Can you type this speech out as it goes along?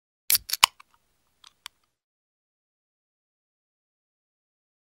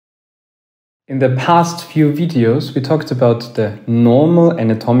In the past few videos, we talked about the normal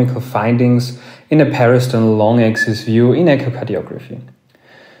anatomical findings in a parasternal long axis view in echocardiography.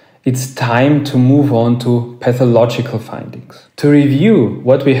 It's time to move on to pathological findings. To review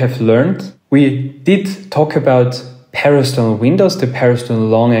what we have learned, we did talk about parasternal windows, the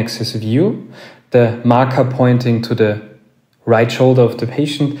parasternal long axis view, the marker pointing to the right shoulder of the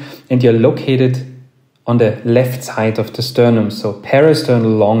patient, and you're located on the left side of the sternum, so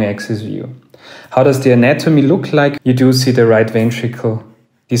parasternal long axis view. How does the anatomy look like? You do see the right ventricle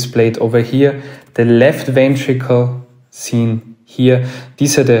displayed over here, the left ventricle seen here.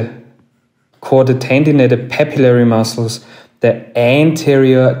 These are the chordae tendineae, the papillary muscles, the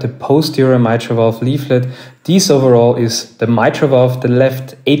anterior, the posterior mitral valve leaflet. This overall is the mitral valve, the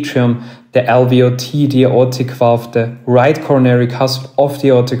left atrium, the LVOT, the aortic valve, the right coronary cusp of the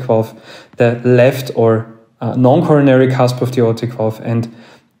aortic valve, the left or non-coronary cusp of the aortic valve, and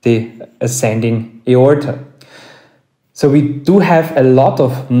the ascending aorta. So we do have a lot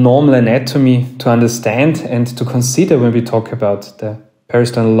of normal anatomy to understand and to consider when we talk about the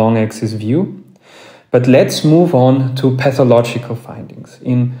parasternal long axis view. But let's move on to pathological findings.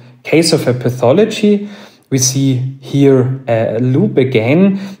 In case of a pathology, we see here a loop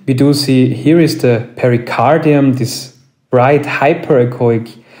again. We do see here is the pericardium, this bright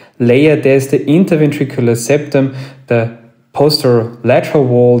hyperechoic layer. There's the interventricular septum, the posterior lateral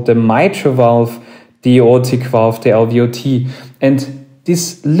wall, the mitral valve, the aortic valve, the LVOT. And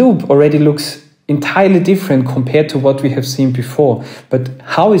this loop already looks entirely different compared to what we have seen before. But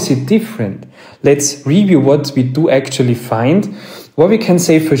how is it different? Let's review what we do actually find. What we can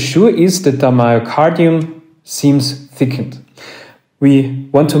say for sure is that the myocardium seems thickened. We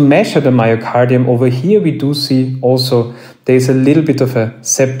want to measure the myocardium. Over here we do see also there's a little bit of a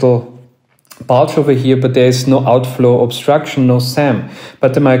septal bulge over here, but there is no outflow obstruction, no SAM.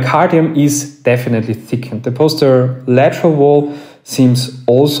 But the myocardium is definitely thickened. The posterior lateral wall seems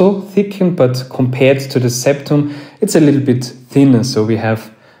also thickened, but compared to the septum, it's a little bit thinner. So we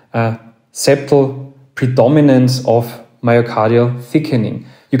have a septal predominance of myocardial thickening.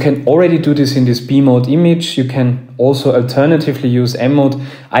 You can already do this in this B mode image. You can also alternatively use M mode.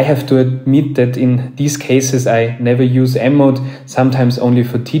 I have to admit that in these cases, I never use M mode, sometimes only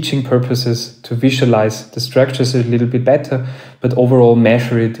for teaching purposes to visualize the structures a little bit better, but overall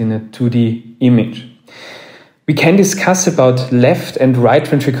measure it in a 2D image. We can discuss about left and right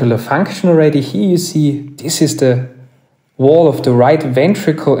ventricular function already. Here you see this is the wall of the right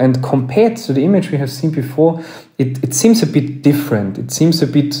ventricle, and compared to the image we have seen before, it seems a bit different. It seems a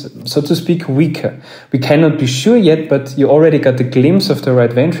bit, so to speak, weaker. We cannot be sure yet, but you already got a glimpse of the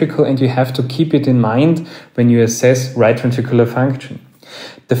right ventricle, and you have to keep it in mind when you assess right ventricular function.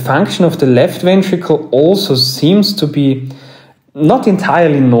 The function of the left ventricle also seems to be not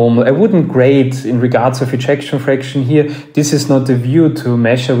entirely normal. I wouldn't grade in regards of ejection fraction here. This is not the view to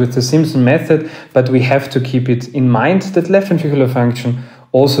measure with the Simpson method, but we have to keep it in mind that left ventricular function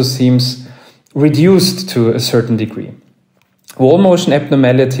also seems reduced to a certain degree. Wall motion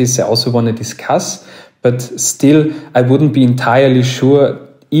abnormalities I also want to discuss, but still I wouldn't be entirely sure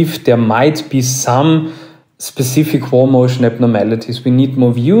if there might be some specific wall motion abnormalities. We need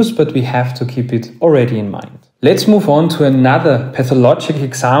more views, but we have to keep it already in mind. Let's move on to another pathologic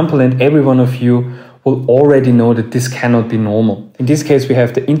example, and every one of you will already know that this cannot be normal. In this case, we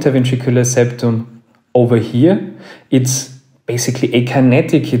have the interventricular septum over here. It's basically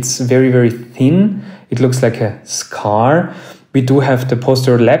akinetic. It's very, very thin. It looks like a scar. We do have the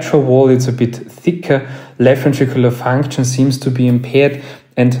posterior lateral wall. It's a bit thicker. Left ventricular function seems to be impaired,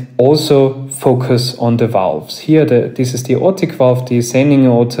 and also focus on the valves. Here, this is the aortic valve, the ascending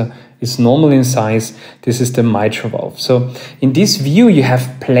aorta is normal in size. This is the mitral valve. So in this view, you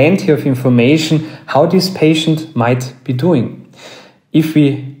have plenty of information how this patient might be doing. If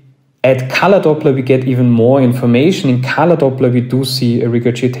we add color Doppler, we get even more information. In color Doppler, we do see a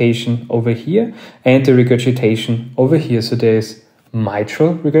regurgitation over here and a regurgitation over here. So there is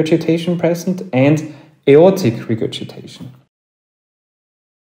mitral regurgitation present and aortic regurgitation.